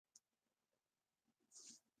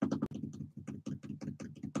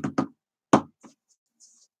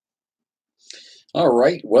All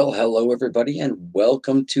right. Well, hello, everybody, and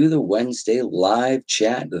welcome to the Wednesday live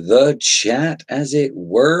chat, the chat, as it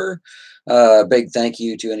were. Big thank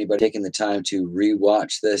you to anybody taking the time to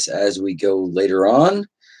rewatch this as we go later on.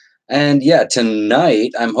 And yeah,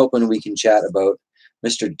 tonight I'm hoping we can chat about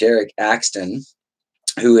Mr. Derek Axten,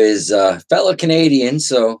 who is a fellow Canadian.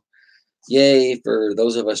 So, yay for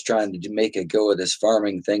those of us trying to make a go of this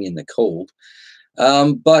farming thing in the cold.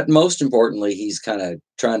 But most importantly, he's kind of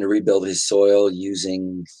trying to rebuild his soil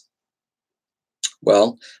using,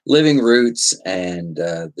 well, living roots and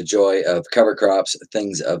the joy of cover crops,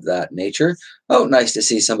 things of that nature. Oh, nice to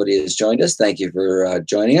see somebody has joined us. Thank you for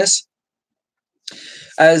joining us.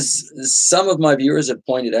 As some of my viewers have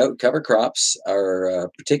pointed out, cover crops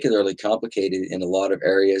are particularly complicated in a lot of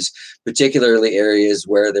areas, particularly areas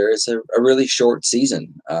where there is a really short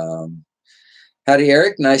season. Howdy,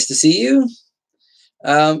 Eric. Nice to see you.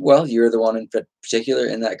 Well, you're the one in particular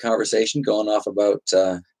in that conversation going off about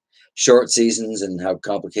short seasons and how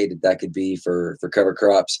complicated that could be for cover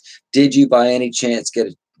crops. Did you by any chance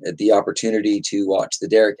get the opportunity to watch the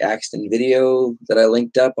Derek Axten video that I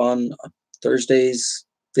linked up on Thursday's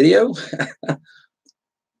video?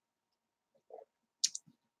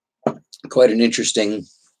 Quite an interesting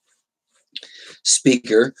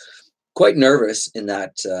speaker. Quite nervous in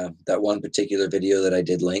that one particular video that I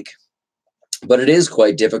did link, but it is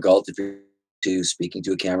quite difficult if you're to speaking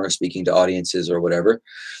to a camera, speaking to audiences or whatever.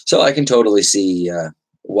 So I can totally see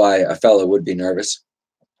why a fellow would be nervous.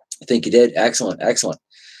 I think you did. Excellent, excellent.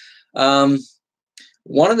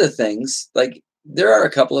 One of the things, like there are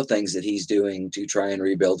a couple of things that he's doing to try and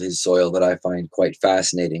rebuild his soil that I find quite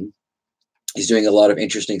fascinating. He's doing a lot of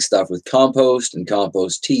interesting stuff with compost and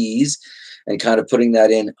compost teas and kind of putting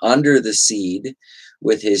that in under the seed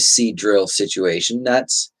with his seed drill situation.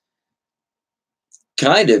 That's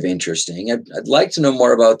kind of interesting. I'd like to know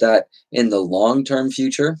more about that in the long-term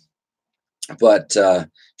future, but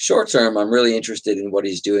short-term, I'm really interested in what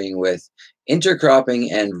he's doing with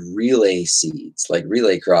intercropping and relay seeds, like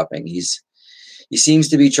relay cropping. He seems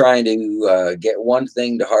to be trying to get one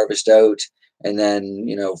thing to harvest out and then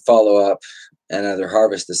follow up and either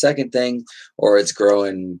harvest the second thing or it's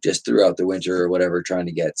growing just throughout the winter or whatever, trying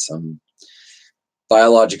to get some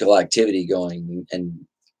biological activity going and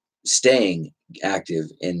staying active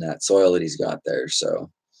in that soil that he's got there. So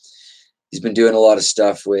he's been doing a lot of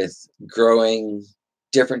stuff with growing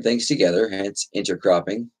different things together, hence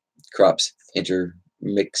intercropping, crops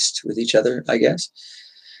intermixed with each other, I guess.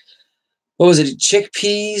 What was it?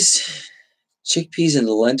 Chickpeas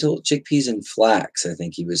and flax, I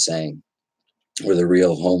think he was saying, were the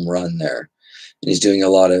real home run there. And he's doing a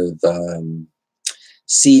lot of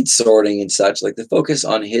seed sorting and such. Like the focus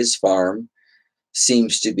on his farm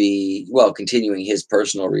seems to be, well, continuing his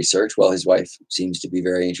personal research, while his wife seems to be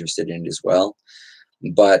very interested in it as well.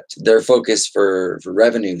 But their focus for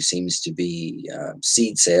revenue seems to be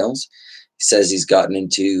seed sales. He says he's gotten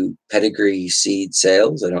into pedigree seed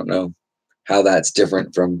sales. I don't know how that's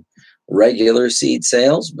different from regular seed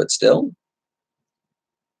sales, but still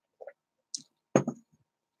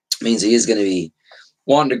means he is going to be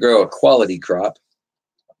wanting to grow a quality crop.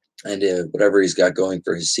 And whatever he's got going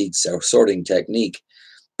for his seed sorting technique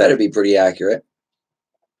better be pretty accurate.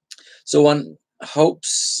 So one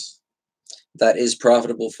hopes that is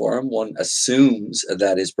profitable for him. One assumes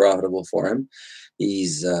that is profitable for him.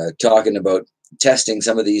 He's talking about testing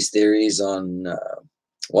some of these theories on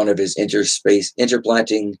one of his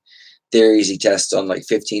interplanting theories. He tests on like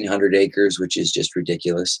 1,500 acres, which is just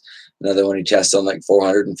ridiculous. Another one he tests on like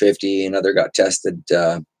 450. Another got tested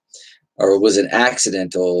or was it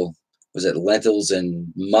accidental? Was it lentils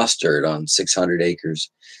and mustard on 600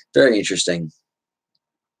 acres? Very interesting.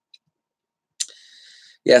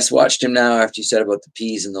 Yes, watched him now after you said about the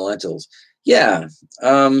peas and the lentils. Yeah,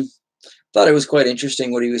 thought it was quite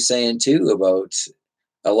interesting what he was saying too about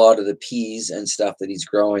a lot of the peas and stuff that he's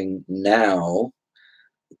growing now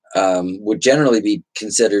would generally be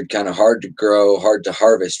considered kind of hard to grow, hard to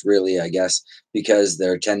harvest, really, I guess, because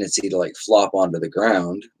their tendency to like flop onto the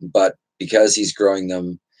ground. But because he's growing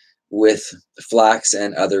them with flax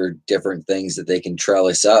and other different things that they can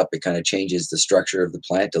trellis up, it kind of changes the structure of the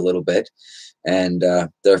plant a little bit. And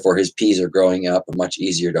therefore, his peas are growing up much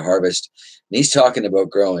easier to harvest. And he's talking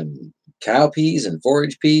about growing cow peas and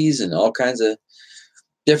forage peas and all kinds of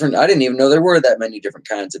different. I didn't even know there were that many different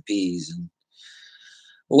kinds of peas. And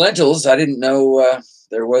lentils, I didn't know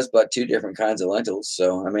there was but 2 different kinds of lentils.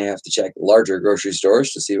 So I may have to check larger grocery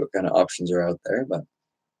stores to see what kind of options are out there. But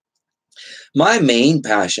my main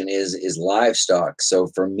passion is livestock. So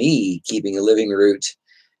for me, keeping a living root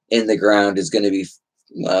in the ground is going to be,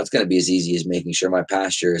 well, it's going to be as easy as making sure my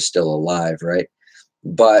pasture is still alive, right?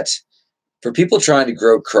 But for people trying to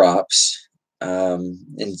grow crops,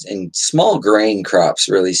 and small grain crops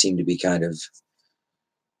really seem to be kind of,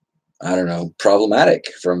 I don't know,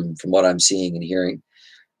 problematic from what I'm seeing and hearing.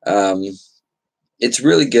 Um, it's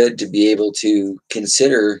really good to be able to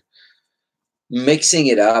consider mixing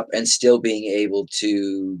it up and still being able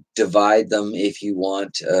to divide them if you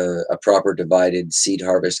want a proper divided seed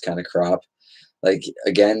harvest kind of crop. Like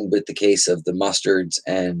again, with the case of the mustards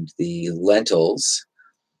and the lentils,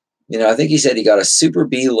 I think he said he got a super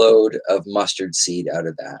B load of mustard seed out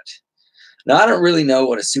of that. Now, I don't really know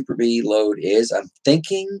what a super B load is. I'm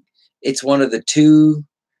thinking it's one of the two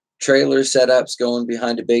trailer setups going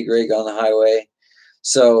behind a big rig on the highway.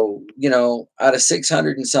 So, out of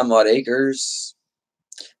 600 and some odd acres,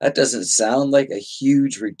 that doesn't sound like a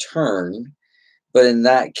huge return. But in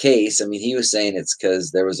that case, I mean, he was saying it's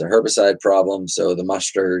because there was a herbicide problem. So the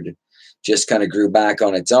mustard just kind of grew back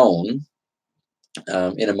on its own,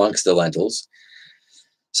 in amongst the lentils.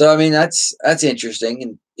 So I mean, that's interesting.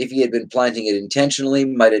 And if he had been planting it intentionally,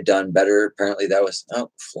 might have done better. Apparently that was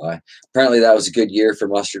fly. Apparently that was a good year for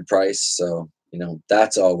mustard price. So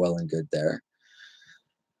that's all well and good there.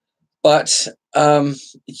 But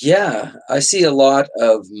yeah, I see a lot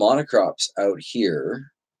of monocrops out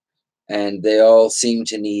here, and they all seem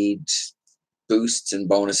to need boosts and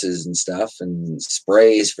bonuses and stuff, and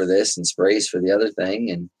sprays for this and sprays for the other thing.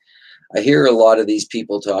 And I hear a lot of these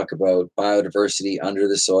people talk about biodiversity under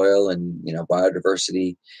the soil, and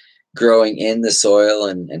biodiversity growing in the soil,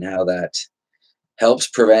 and how that helps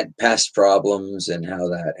prevent pest problems, and how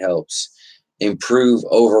that helps improve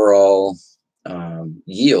overall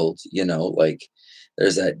yield. Like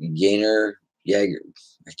there's that Jaeger.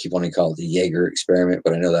 I keep wanting to call it the Jaeger experiment,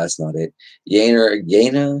 but I know that's not it.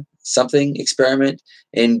 Jena something experiment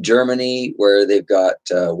in Germany, where they've got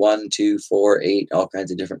 1, 2, 4, 8, all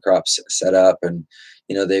kinds of different crops set up, and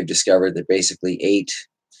they've discovered that basically 8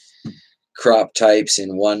 crop types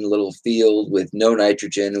in one little field with no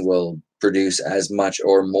nitrogen will produce as much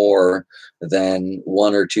or more than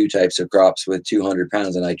 1 or 2 types of crops with 200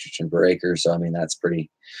 pounds of nitrogen per acre. So I mean, that's pretty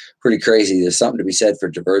crazy. There's something to be said for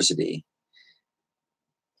diversity.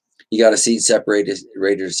 You got a seed separator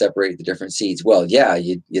to separate the different seeds. Well, yeah,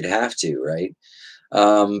 you'd have to, right?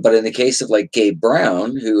 But in the case of like Gabe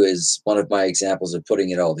Brown, who is one of my examples of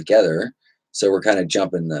putting it all together, so we're kind of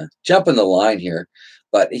jumping the line here.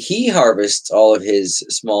 But he harvests all of his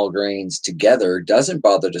small grains together, doesn't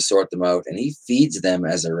bother to sort them out, and he feeds them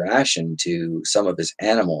as a ration to some of his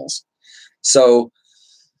animals. So,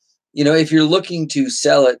 if you're looking to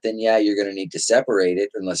sell it, then yeah, you're going to need to separate it,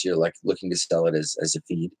 unless you're like looking to sell it as a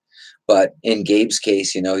feed. But in Gabe's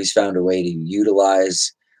case, he's found a way to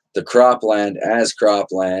utilize the cropland as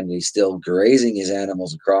cropland. He's still grazing his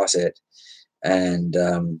animals across it, and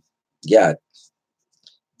yeah,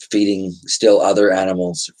 feeding still other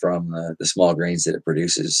animals from the small grains that it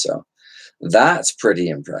produces. So that's pretty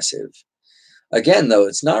impressive. Again, though,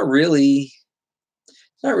 it's not really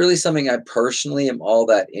something I personally am all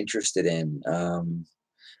that interested in. I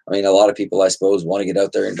mean, a lot of people, I suppose, want to get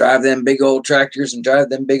out there and drive them big old tractors and drive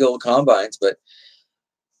them big old combines, but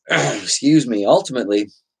excuse me, ultimately,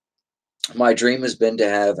 my dream has been to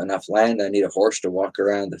have enough land. I need a horse to walk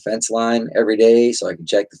around the fence line every day so I can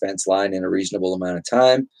check the fence line in a reasonable amount of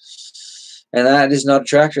time. And that is not a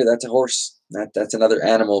tractor. That's a horse. That's another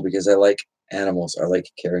animal, because I like animals. I like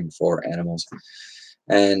caring for animals.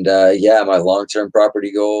 And yeah, my long-term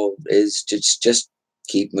property goal is to just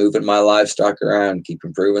keep moving my livestock around, keep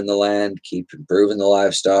improving the land, keep improving the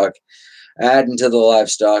livestock, adding to the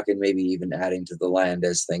livestock, and maybe even adding to the land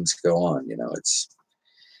as things go on. It's,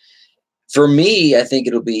 for me, I think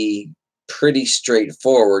it'll be pretty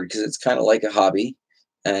straightforward, because it's kind of like a hobby.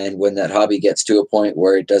 And when that hobby gets to a point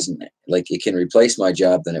where it doesn't, like, it can replace my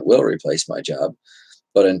job, then it will replace my job.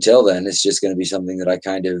 But until then, it's just going to be something that I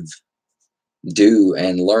kind of do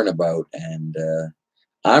and learn about. And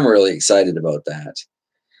I'm really excited about that.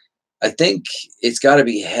 I think it's got to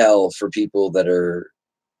be hell for people that are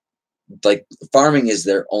like, farming is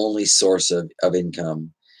their only source of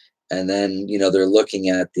income. And then, they're looking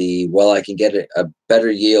at well, I can get a better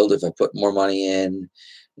yield if I put more money in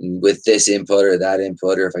with this input or that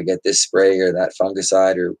input, or if I get this spray or that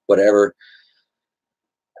fungicide or whatever.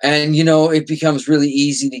 And, it becomes really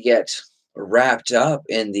easy to get wrapped up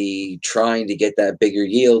in the trying to get that bigger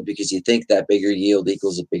yield, because you think that bigger yield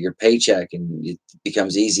equals a bigger paycheck. And it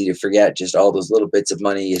becomes easy to forget just all those little bits of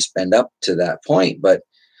money you spend up to that point. But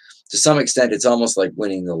to some extent, it's almost like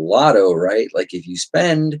winning the lotto, right? Like if you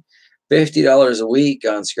spend $50 a week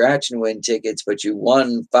on scratch and win tickets, but you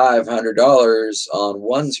won $500 on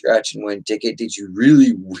one scratch and win ticket, did you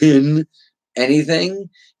really win anything,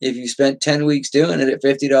 if you spent 10 weeks doing it at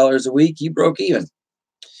 $50 a week, you broke even.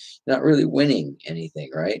 Not really winning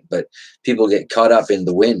anything, right? But people get caught up in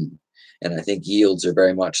the win. And I think yields are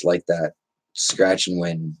very much like that scratch and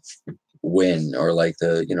win, or like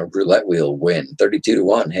the, roulette wheel win, 32 to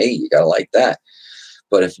 1. Hey, you gotta like that.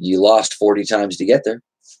 But if you lost 40 times to get there,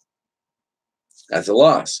 that's a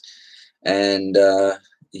loss. And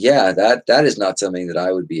yeah, that is not something that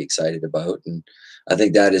I would be excited about. And I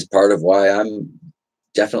think that is part of why I'm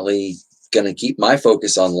definitely going to keep my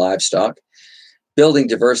focus on livestock. Building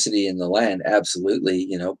diversity in the land, absolutely.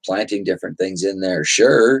 Planting different things in there,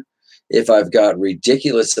 sure. If I've got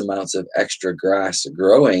ridiculous amounts of extra grass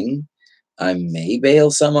growing, I may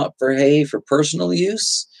bale some up for hay for personal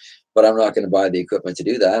use, but I'm not going to buy the equipment to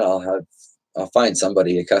do that. I'll find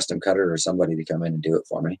somebody, a custom cutter or somebody, to come in and do it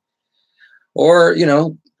for me. Or,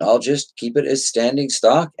 I'll just keep it as standing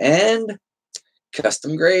stock and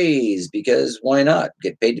custom graze, because why not?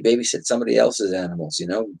 Get paid to babysit somebody else's animals,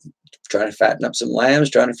 trying to fatten up some lambs,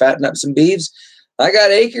 trying to fatten up some beeves. I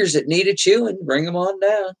got acres that need a chewing, bring them on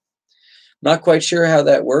down. Not quite sure how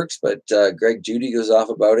that works, but Greg Judy goes off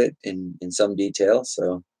about it in some detail.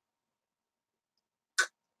 So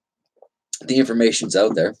the information's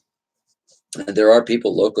out there. And there are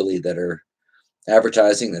people locally that are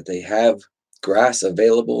advertising that they have grass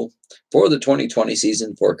available for the 2020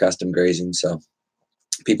 season for custom grazing. So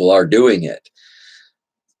people are doing it.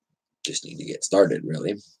 Just need to get started,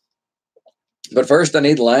 really. But first I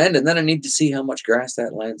need land, and then I need to see how much grass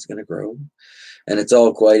that land's going to grow. And it's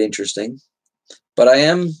all quite interesting. But I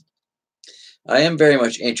am very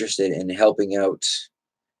much interested in helping out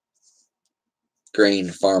grain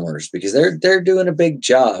farmers, because they're doing a big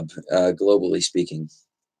job, globally speaking.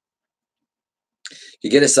 You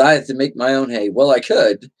get a scythe to make my own hay. Well, I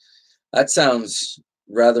could. That sounds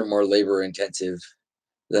rather more labor intensive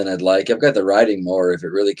than I'd like. I've got the riding mower if it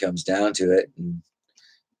really comes down to it. And,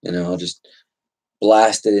 I'll just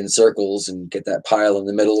blast it in circles and get that pile in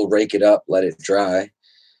the middle, rake it up, let it dry.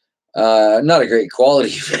 Not a great quality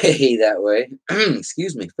of hay that way.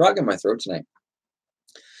 Excuse me, frog in my throat tonight.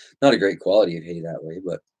 Not a great quality of hay that way,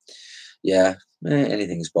 but yeah,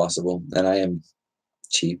 anything is possible. And I am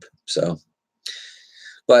cheap, so.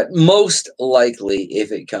 But most likely,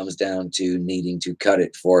 if it comes down to needing to cut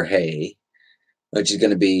it for hay, which is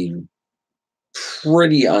going to be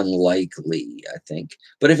pretty unlikely, I think.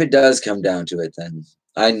 But if it does come down to it, then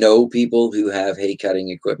I know people who have hay cutting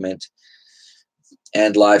equipment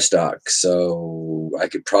and livestock, so I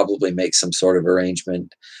could probably make some sort of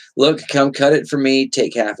arrangement. Look, come cut it for me,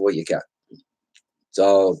 take half of what you cut. It's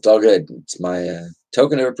all good. It's my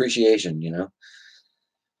token of appreciation,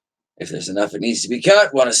 If there's enough it needs to be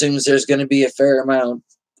cut, one assumes there's going to be a fair amount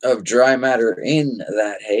of dry matter in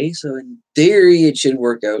that hay. So in theory, it should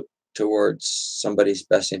work out towards somebody's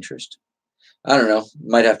best interest. I don't know.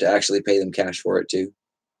 Might have to actually pay them cash for it too.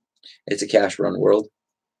 It's a cash run world.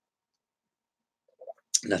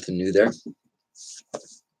 Nothing new there.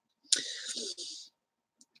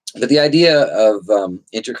 But the idea of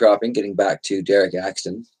intercropping, getting back to Derek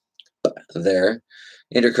Axten there,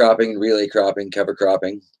 intercropping, relay cropping, cover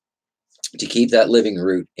cropping, to keep that living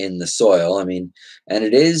root in the soil. I mean, and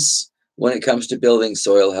it is, when it comes to building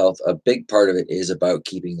soil health, a big part of it is about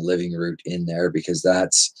keeping living root in there, because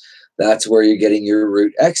that's where you're getting your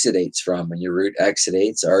root exudates from. And your root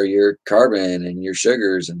exudates are your carbon and your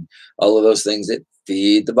sugars and all of those things that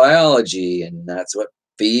feed the biology. And that's what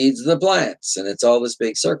feeds the plants. And it's all this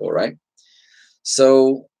big circle, right?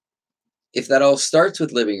 So if that all starts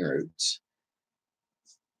with living roots,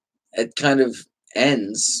 it kind of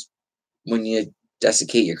ends when you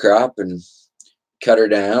desiccate your crop and cut her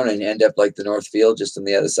down and end up like the North Field, just on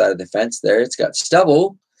the other side of the fence there. It's got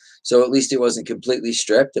stubble, so at least it wasn't completely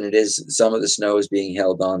stripped, and it is, some of the snow is being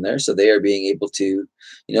held on there. So they are being able to,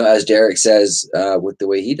 as Derek says, with the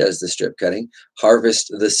way he does the strip cutting,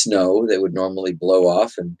 harvest the snow that would normally blow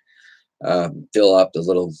off and fill up the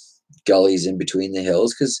little gullies in between the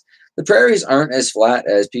hills, because the prairies aren't as flat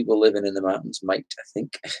as people living in the mountains might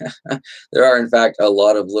think. There are, in fact, a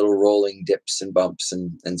lot of little rolling dips and bumps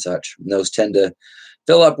and such. And those tend to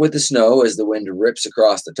fill up with the snow as the wind rips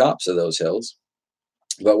across the tops of those hills.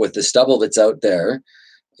 But with the stubble that's out there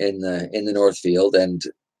in the North Field, and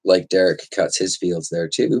like Derek cuts his fields there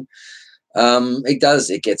too,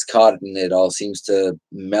 it gets caught, and it all seems to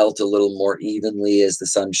melt a little more evenly as the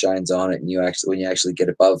sun shines on it. And when you actually get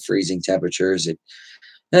above freezing temperatures, it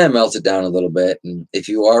melt it down a little bit. And if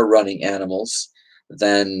you are running animals,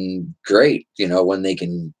 then great. When they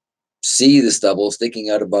can see the stubble sticking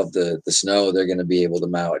out above the snow, they're going to be able to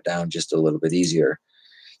mow it down just a little bit easier.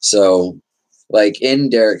 So Like in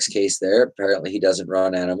Derek's case there, apparently he doesn't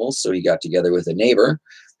run animals, so he got together with a neighbor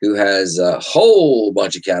who has a whole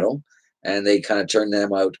bunch of cattle, and they kind of turn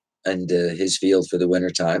them out into his field for the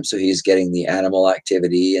wintertime. So he's getting the animal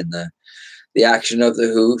activity and the action of the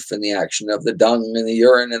hoof and the action of the dung and the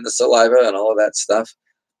urine and the saliva and all of that stuff,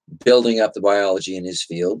 building up the biology in his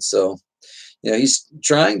field. So, he's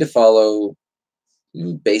trying to follow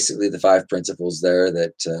basically the 5 principles there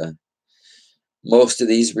that most of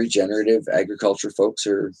these regenerative agriculture folks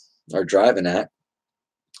are driving at.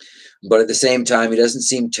 But at the same time, he doesn't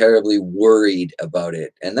seem terribly worried about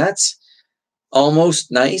it. And that's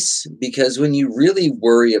almost nice, because when you really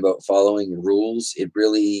worry about following rules, it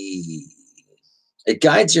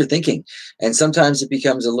guides your thinking. And sometimes it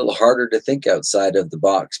becomes a little harder to think outside of the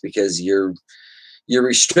box because you're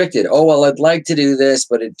restricted. Oh, well, I'd like to do this,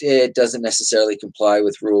 but it doesn't necessarily comply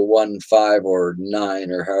with rule 1, 5, or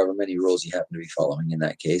 9, or however many rules you happen to be following in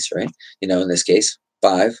that case, right? In this case,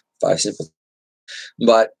 5 simple.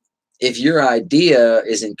 But if your idea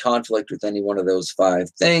is in conflict with any one of those 5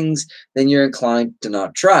 things, then you're inclined to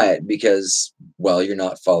not try it because, well, you're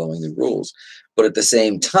not following the rules. But at the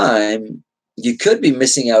same time, you could be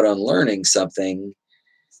missing out on learning something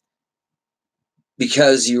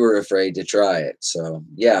because you were afraid to try it. So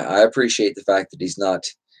yeah, I appreciate the fact that he's not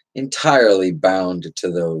entirely bound to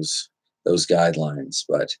those guidelines,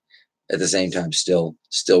 but at the same time, still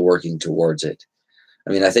working towards it.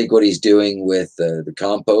 I mean, I think what he's doing with the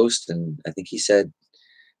compost, and I think he said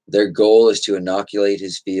their goal is to inoculate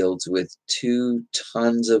his fields with 2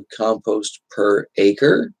 tons of compost per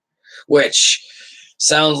acre, which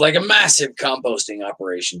sounds like a massive composting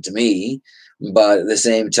operation to me. But at the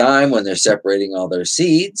same time, when they're separating all their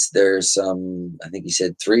seeds, there's I think he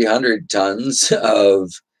said 300 tons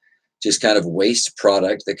of just kind of waste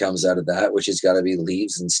product that comes out of that, which has got to be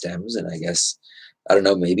leaves and stems. And I guess, I don't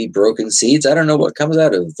know, maybe broken seeds. I don't know what comes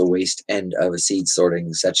out of the waste end of a seed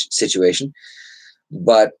sorting such situation.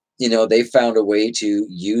 But, they found a way to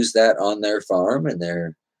use that on their farm, and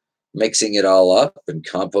they're mixing it all up and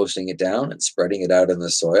composting it down and spreading it out in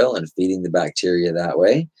the soil and feeding the bacteria that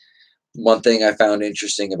way. One thing I found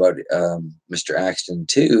interesting about Mr. Axten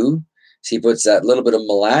too is he puts that little bit of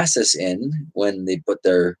molasses in when they put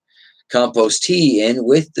their compost tea in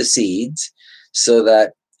with the seeds, so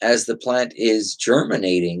that as the plant is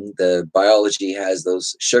germinating, the biology has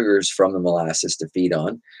those sugars from the molasses to feed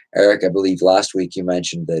on. Eric, I believe last week you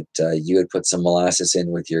mentioned that you had put some molasses in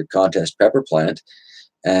with your contest pepper plant,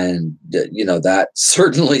 and that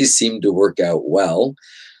certainly seemed to work out well.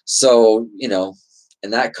 So in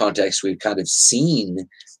that context, we've kind of seen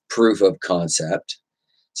proof of concept.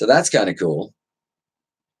 So that's kind of cool.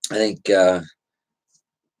 I think,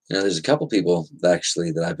 there's a couple people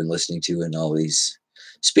actually that I've been listening to in all these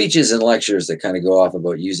speeches and lectures that kind of go off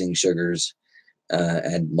about using sugars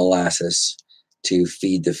and molasses to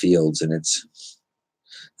feed the fields. And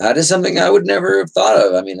that is something I would never have thought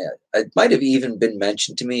of. I mean, it might have even been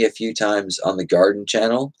mentioned to me a few times on the garden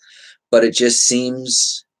channel, but it just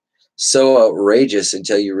seems so outrageous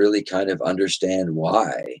until you really kind of understand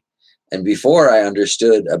why. And before I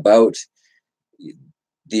understood about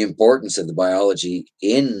the importance of the biology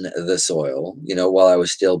in the soil, while I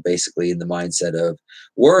was still basically in the mindset of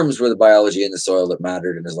worms were the biology in the soil that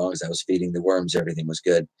mattered, and as long as I was feeding the worms, everything was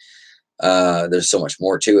good. There's so much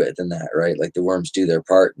more to it than that, right? Like, the worms do their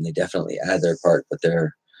part, and they definitely add their part, but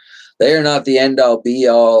they are not the end all be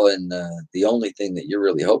all, and the only thing that you're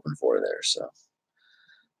really hoping for there. So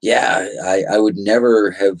yeah, I would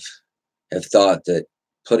never have thought that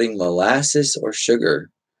putting molasses or sugar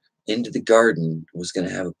into the garden was going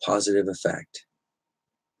to have a positive effect.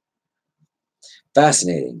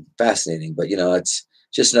 Fascinating. But it's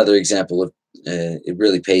just another example of it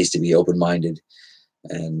really pays to be open-minded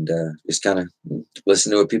and just kind of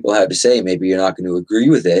listen to what people have to say. Maybe you're not going to agree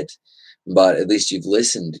with it, but at least you've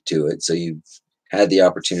listened to it, so you've had the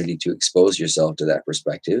opportunity to expose yourself to that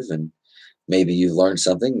perspective, and maybe you've learned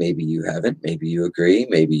something, maybe you haven't, maybe you agree,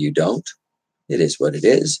 maybe you don't. It is what it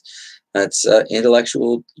is. That's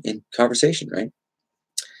intellectual conversation, right?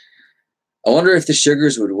 I wonder if the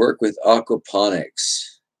sugars would work with aquaponics.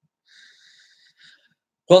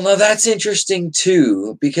 Well, now that's interesting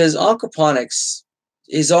too, because aquaponics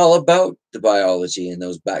is all about the biology and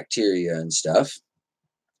those bacteria and stuff.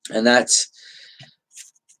 And that's,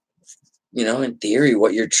 in theory,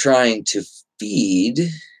 what you're trying to feed.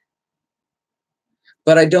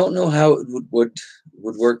 But I don't know how it would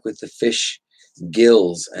work with the fish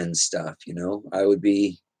gills and stuff. I would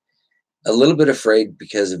be a little bit afraid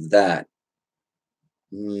because of that.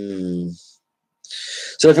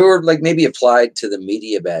 So if it were like maybe applied to the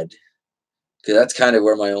media bed, because that's kind of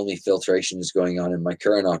where my only filtration is going on in my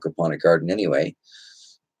current aquaponic garden anyway.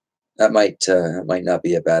 That might not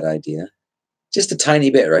be a bad idea. Just a tiny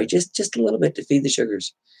bit, right? Just a little bit to feed the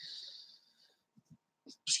sugars.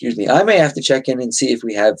 Excuse me. I may have to check in and see if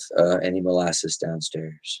we have any molasses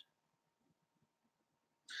downstairs.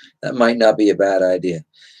 That might not be a bad idea.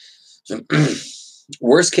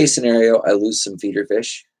 Worst case scenario, I lose some feeder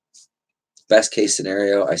fish. Best case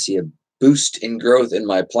scenario, I see a boost in growth in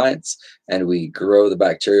my plants and we grow the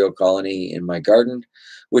bacterial colony in my garden,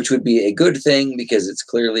 which would be a good thing because it's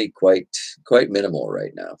clearly quite minimal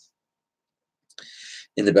right now.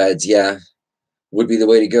 In the beds, yeah, would be the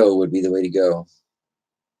way to go, would be the way to go.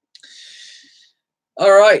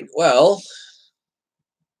 All right, well,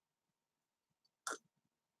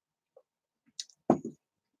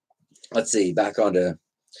 let's see, back onto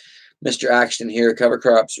Mr. Axten here, cover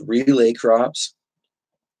crops, relay crops.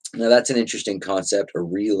 Now that's an interesting concept, a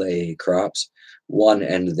relay crops, one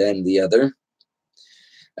and then the other.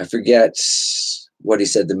 I forget what he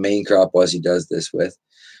said the main crop was he does this with,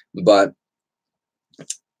 but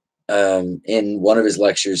in one of his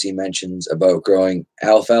lectures, he mentions about growing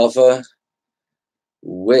alfalfa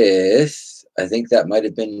with, I think that might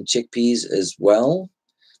have been chickpeas as well.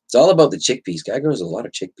 It's all about the chickpeas. Guy grows a lot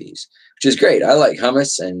of chickpeas, which is great. I like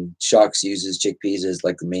hummus, and Shocks uses chickpeas as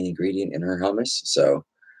like the main ingredient in her hummus. So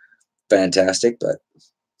fantastic. But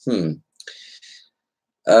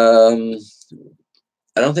I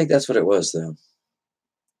don't think that's what it was though.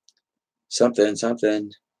 Something.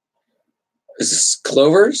 Is this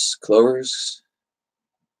clovers?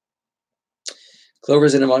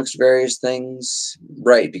 Clovers in amongst various things,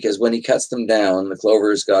 right? Because when he cuts them down, the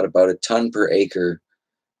clovers got about a ton per acre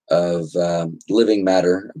of living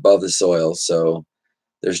matter above the soil, so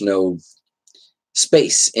there's no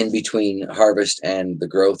space in between harvest and the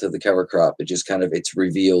growth of the cover crop. It just kind of, it's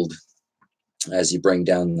revealed as you bring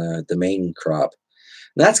down the main crop.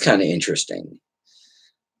 And that's kind of interesting.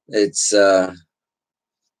 It's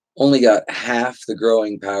only got half the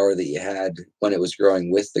growing power that you had when it was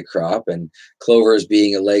growing with the crop, and clovers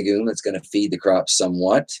being a legume that's going to feed the crop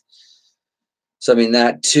somewhat. So, I mean,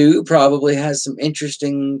 that too probably has some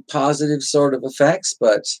interesting positive sort of effects,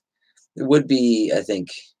 but it would be, I think,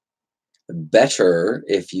 better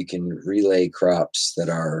if you can relay crops that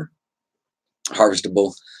are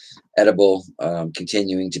harvestable, edible,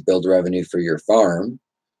 continuing to build revenue for your farm.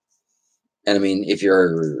 And I mean, if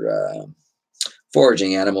you're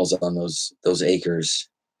foraging animals on those acres,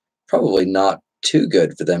 probably not too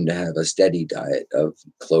good for them to have a steady diet of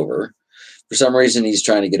clover. For some reason, he's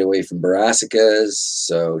trying to get away from brassicas,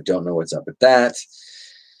 so don't know what's up with that.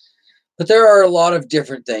 But there are a lot of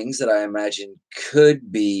different things that I imagine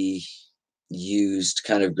could be used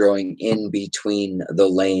kind of growing in between the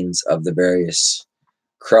lanes of the various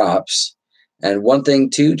crops. And one thing,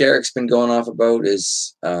 too, Derek's been going off about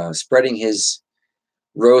is spreading his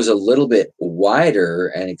rows a little bit wider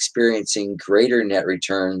and experiencing greater net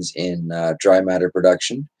returns in dry matter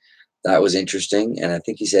production. That was interesting. And I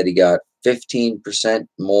think he said he got 15%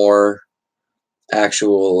 more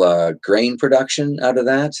actual grain production out of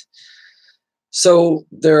that. So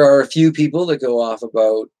there are a few people that go off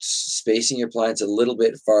about spacing your plants a little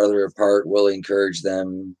bit farther apart will encourage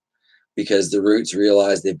them because the roots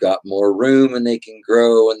realize they've got more room and they can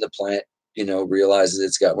grow, and the plant, realizes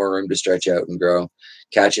it's got more room to stretch out and grow,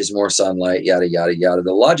 catches more sunlight, yada, yada, yada.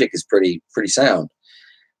 The logic is pretty sound.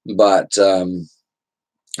 But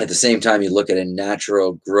at the same time, you look at a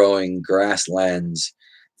natural growing grasslands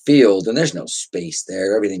field and there's no space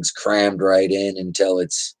there. Everything's crammed right in until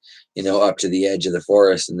it's, up to the edge of the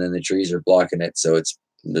forest, and then the trees are blocking it. So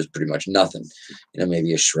there's pretty much nothing,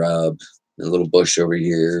 maybe a shrub, a little bush over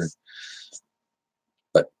here.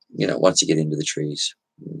 But, once you get into the trees,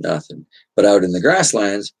 nothing. But out in the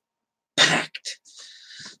grasslands, packed.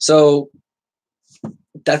 So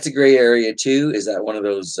that's a gray area too. Is that one of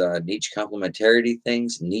those niche complementarity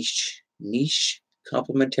things? Niche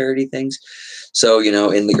complementarity things. So,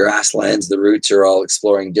 in the grasslands, the roots are all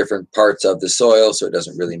exploring different parts of the soil, so it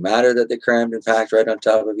doesn't really matter that they're crammed and packed right on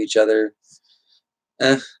top of each other.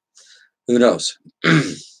 Who knows?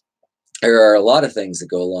 There are a lot of things that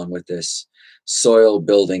go along with this soil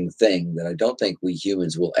building thing that I don't think we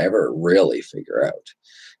humans will ever really figure out.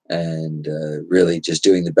 And really just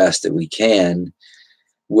doing the best that we can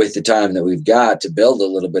with the time that we've got to build a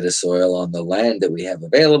little bit of soil on the land that we have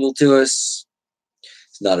available to us.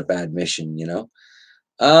 It's not a bad mission,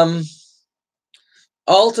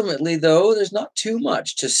 Ultimately, though, there's not too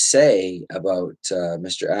much to say about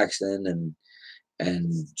Mr. Axten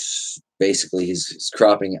and basically his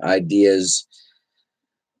cropping ideas.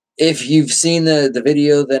 if you've seen the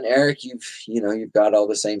video, then Eric, you've got all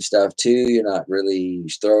the same stuff too. You're not really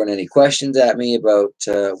throwing any questions at me about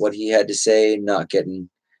what he had to say. Not getting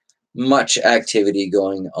much activity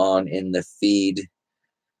going on in the feed.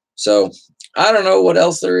 So I don't know what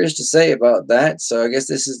else there is to say about that. So I guess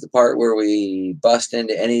this is the part where we bust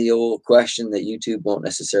into any old question that YouTube won't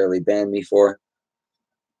necessarily ban me for.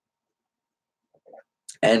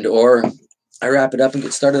 And or I wrap it up and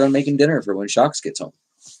get started on making dinner for when Shocks gets home.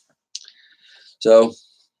 So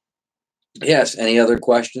yes, any other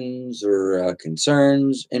questions or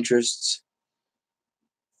concerns, interests?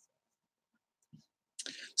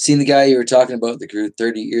 Seen the guy you were talking about that grew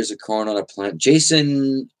 30 ears of corn on a plant.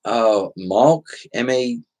 Jason Malk,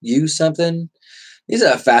 M-A-U something. He's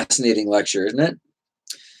a fascinating lecture, isn't it?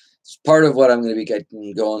 It's part of what I'm going to be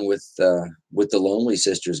getting going with the Lonely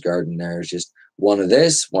Sisters garden there. Is just one of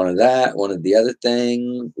this, one of that, one of the other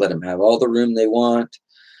thing. Let them have all the room they want.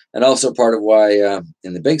 And also part of why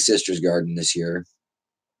in the Big Sisters garden this year,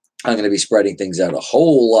 I'm going to be spreading things out a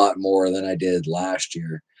whole lot more than I did last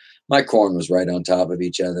year. My corn was right on top of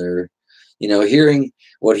each other. Hearing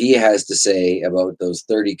what he has to say about those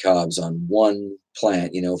 30 cobs on one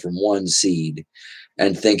plant, from one seed,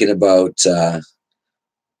 and thinking about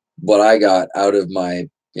what I got out of my,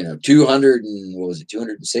 200 and what was it,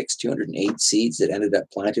 206, 208 seeds that ended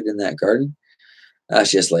up planted in that garden.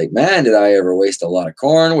 That's just like, man, did I ever waste a lot of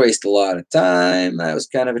corn, waste a lot of time? That was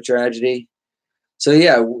kind of a tragedy. So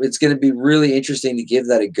yeah, it's going to be really interesting to give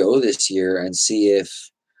that a go this year and see if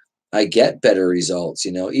I get better results.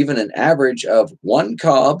 Even an average of 1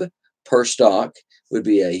 cob per stalk would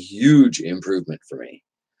be a huge improvement for me.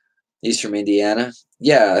 He's from Indiana.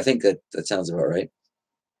 Yeah, I think that sounds about right.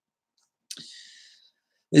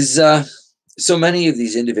 So many of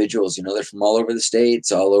these individuals, they're from all over the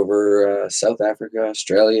States, all over South Africa,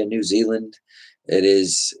 Australia, New Zealand. It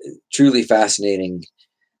is truly fascinating,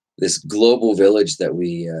 this global village that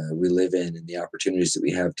we live in, and the opportunities that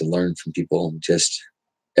we have to learn from people just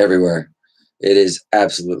everywhere. It is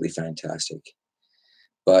absolutely fantastic.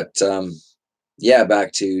 But yeah,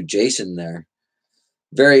 back to Jason there.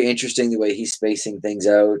 Very interesting the way he's spacing things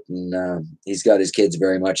out, and he's got his kids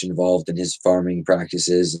very much involved in his farming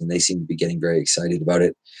practices, and they seem to be getting very excited about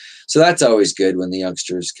it. So that's always good when the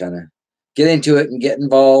youngsters kind of get into it and get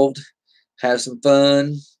involved, have some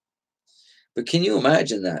fun. But can you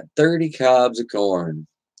imagine that? 30 cobs of corn,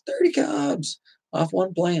 30 cobs off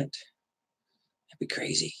one plant. That'd be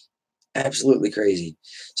crazy. Absolutely crazy.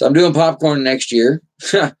 So I'm doing popcorn next year.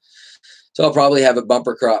 So I'll probably have a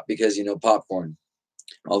bumper crop because, popcorn.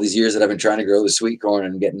 All these years that I've been trying to grow the sweet corn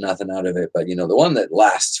and getting nothing out of it. But, the one that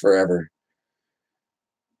lasts forever.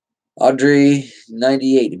 Audrey,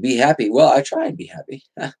 98. Be happy. Well, I try and be happy.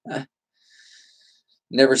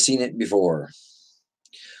 Never seen it before.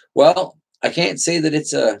 Well, I can't say that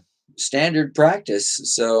it's a standard practice,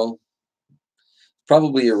 so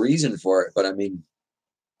probably a reason for it. But I mean,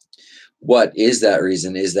 what is that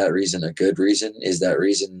reason? Is that reason a good reason? Is that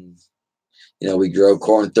reason, we grow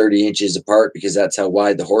corn 30 inches apart because that's how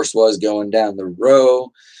wide the horse was going down the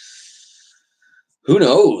row? Who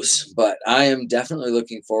knows? But I am definitely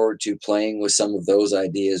looking forward to playing with some of those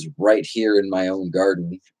ideas right here in my own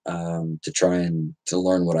garden, to try and to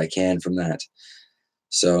learn what I can from that.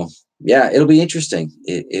 So yeah, it'll be interesting.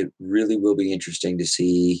 It really will be interesting to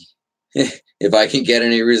see if I can get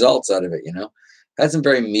any results out of it. Had some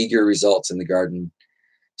very meager results in the garden.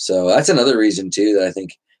 So that's another reason too that I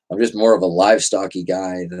think I'm just more of a livestocky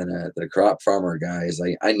guy than a crop farmer guy. Is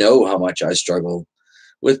I know how much I struggle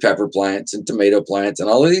with pepper plants and tomato plants and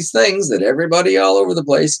all of these things that everybody all over the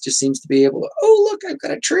place just seems to be able to, oh, look, I've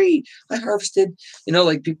got a tree I harvested,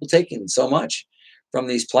 like people taking so much from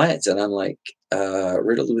these plants. And I'm like,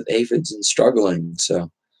 riddled with aphids and struggling.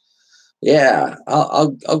 So yeah, I'll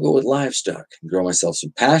go with livestock and grow myself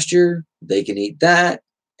some pasture. They can eat that.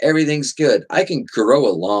 Everything's good. I can grow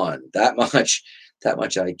a lawn that much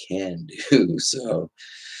I can do. So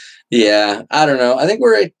yeah, I don't know. I think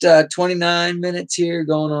we're at 29 minutes here,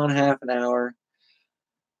 going on half an hour.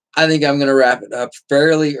 I think I'm going to wrap it up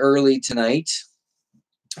fairly early tonight.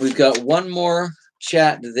 We've got one more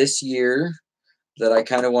chat this year that I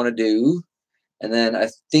kind of want to do. And then I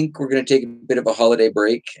think we're going to take a bit of a holiday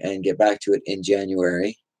break and get back to it in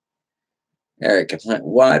January. Eric, I plant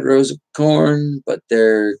wide rows of corn, but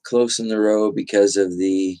they're close in the row because of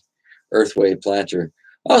the earthway planter.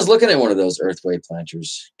 I was looking at one of those earthway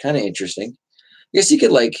planters. Kind of interesting. I guess you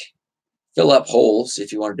could fill up holes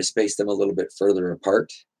if you wanted to space them a little bit further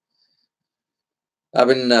apart. I've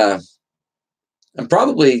been,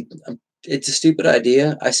 it's a stupid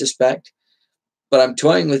idea, I suspect, But I'm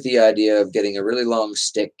toying with the idea of getting a really long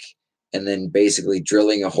stick and then basically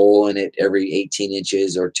drilling a hole in it every 18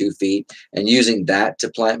 inches or 2 feet and using that to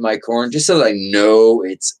plant my corn just so that I know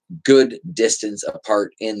it's good distance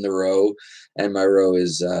apart in the row. And my row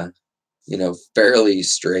is, fairly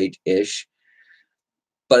straight-ish.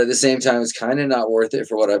 But at the same time, it's kind of not worth it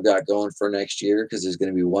for what I've got going for next year because there's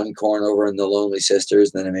going to be one corn over in the Lonely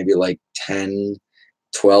Sisters, and then maybe like 10,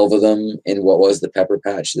 12 of them in what was the pepper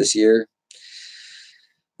patch this year.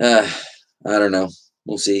 Uh, I don't know.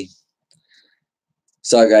 We'll see.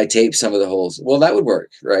 Saw a guy tape some of the holes. Well, that would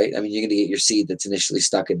work, right? I mean, you're going to get your seed that's initially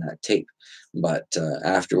stuck in that tape, but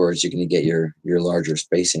afterwards you're going to get your larger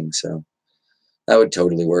spacing. So that would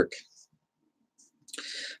totally work.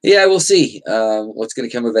 Yeah, we'll see what's going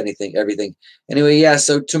to come of everything. Anyway, yeah,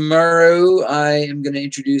 so tomorrow I am going to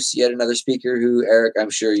introduce yet another speaker who, Eric, I'm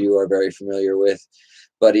sure you are very familiar with,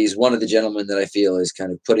 but he's one of the gentlemen that I feel is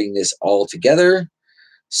kind of putting this all together.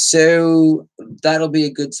 So that'll be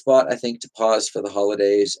a good spot, I think, to pause for the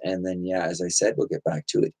holidays. And then, yeah, as I said, we'll get back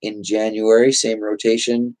to it in January, same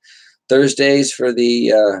rotation. Thursdays for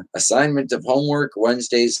the assignment of homework,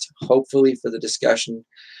 Wednesdays, hopefully, for the discussion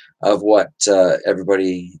of what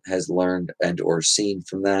everybody has learned and or seen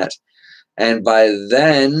from that. And by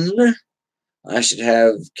then, I should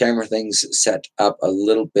have camera things set up a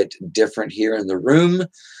little bit different here in the room.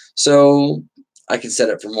 So I can set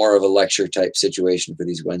up for more of a lecture type situation for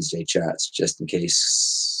these Wednesday chats, just in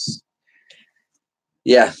case.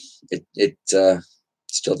 Yeah, it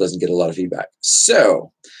still doesn't get a lot of feedback.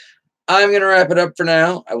 So I'm going to wrap it up for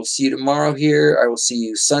now. I will see you tomorrow here. I will see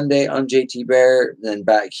you Sunday on JT Bear, then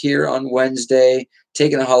back here on Wednesday,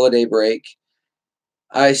 taking a holiday break.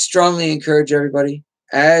 I strongly encourage everybody,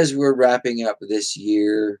 as we're wrapping up this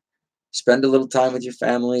year, spend a little time with your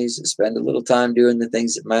families, spend a little time doing the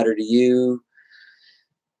things that matter to you.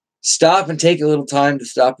 Stop and take a little time to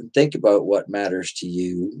stop and think about what matters to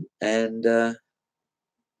you. And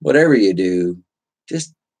whatever you do,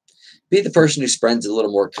 just be the person who spreads a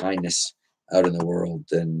little more kindness out in the world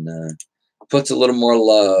and puts a little more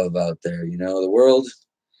love out there. The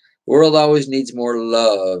world always needs more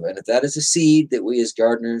love. And if that is a seed that we as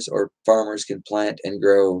gardeners or farmers can plant and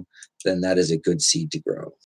grow, then that is a good seed to grow.